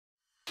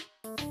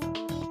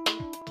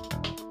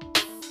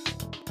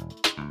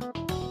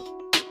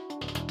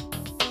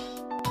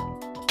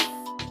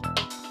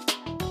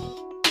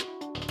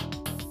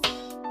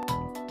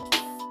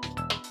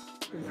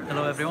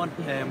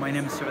everyone. My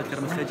name is Saud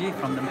Karmustaji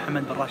from the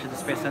Mohammed bin Rashid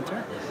Space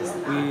Center.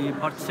 We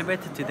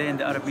participated today in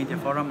the Arab Media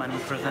Forum and we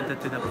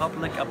presented to the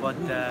public about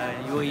the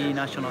UAE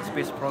National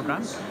Space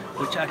Programme,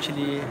 which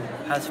actually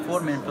has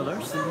four main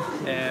pillars.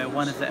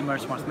 One is the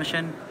Emirates Mars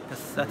Mission, the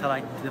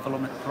Satellite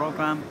Development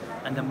Programme,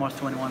 and the Mars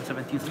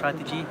 2117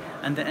 strategy.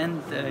 And the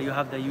end, you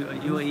have the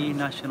UAE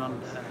National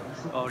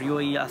or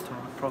UAE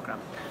Astronaut Programme.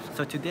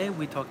 So today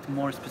we talked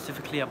more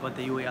specifically about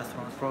the UAE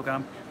Astronaut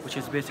Programme, which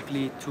is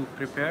basically to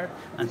prepare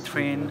and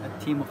train a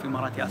team of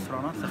Emirati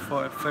astronauts, the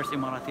first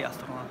Emirati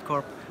Astronaut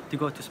Corps to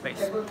go to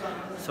space.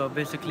 So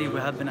basically we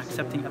have been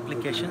accepting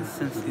applications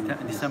since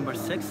December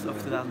 6th of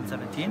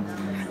 2017,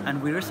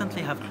 and we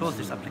recently have closed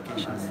these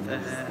applications,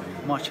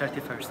 March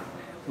 31st.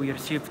 We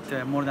received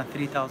more than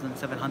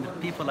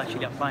 3,700 people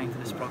actually applying to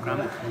this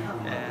program.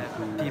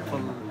 People,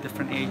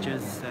 different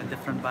ages,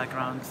 different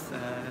backgrounds.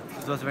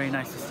 It was very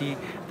nice to see.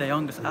 The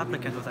youngest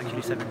applicant was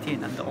actually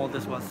 17 and the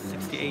oldest was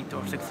 68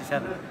 or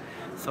 67.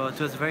 So it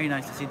was very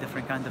nice to see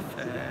different kind of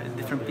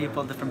different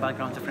people, different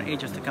backgrounds, different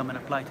ages to come and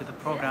apply to the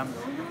program,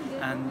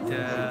 and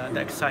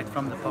the excitement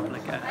from the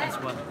public as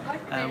well.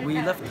 We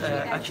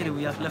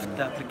have left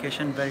the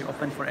application very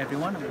open for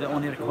everyone. The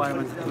only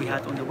requirements that we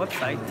had on the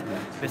website,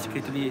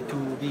 basically to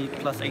be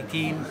plus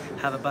 18,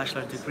 have a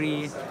bachelor's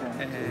degree,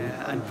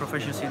 and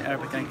proficiency in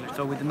Arabic and English.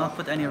 So we did not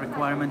put any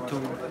requirement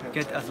to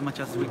get as much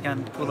as we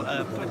can pool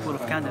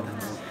of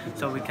candidates,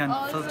 so we can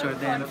filter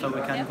them, so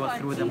we can go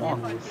through them all.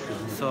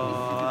 So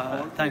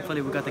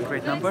thankfully we got a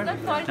great number.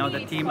 Now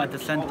the team at the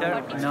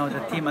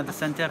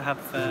center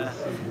have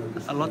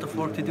a lot of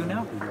work to do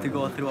now to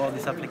go through all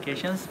these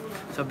applications.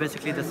 So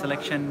basically the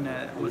selection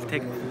will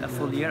take a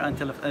full year.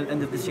 Until the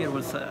end of this year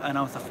we'll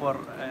announce the 4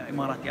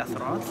 Emirati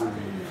astronauts,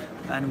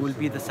 and will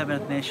be the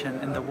 7th nation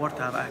in the world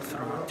to have an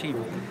astronaut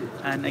team.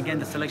 And again,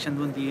 the selection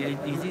won't be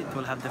easy. It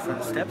will have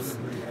different steps.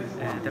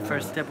 The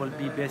first step will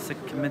be basic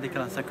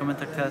medical and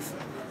psychometric tests,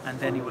 and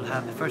then you will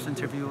have the first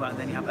interview, and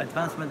then you have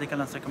advanced medical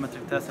and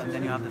psychometric tests, and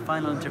then you have the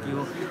final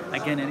interview.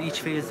 Again, in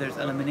each phase there's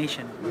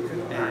elimination,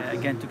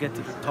 again, to get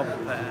to the top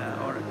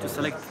or to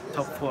select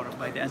top 4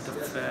 by the end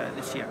of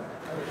this year.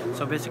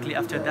 So basically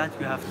after that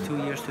you have 2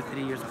 years to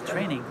 3 years of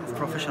training, of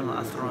professional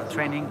astronaut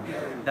training,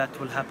 that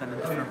will happen in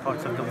different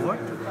parts of the world.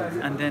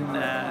 And then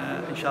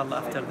inshallah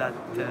after that,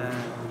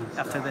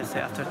 after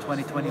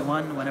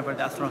 2021, whenever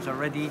the astronauts are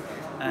ready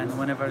and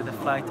whenever the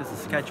flight is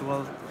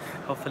scheduled,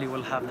 hopefully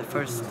we'll have the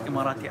first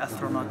Emirati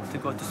astronaut to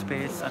go to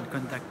space and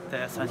conduct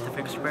a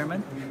scientific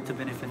experiment to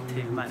benefit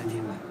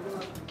humanity.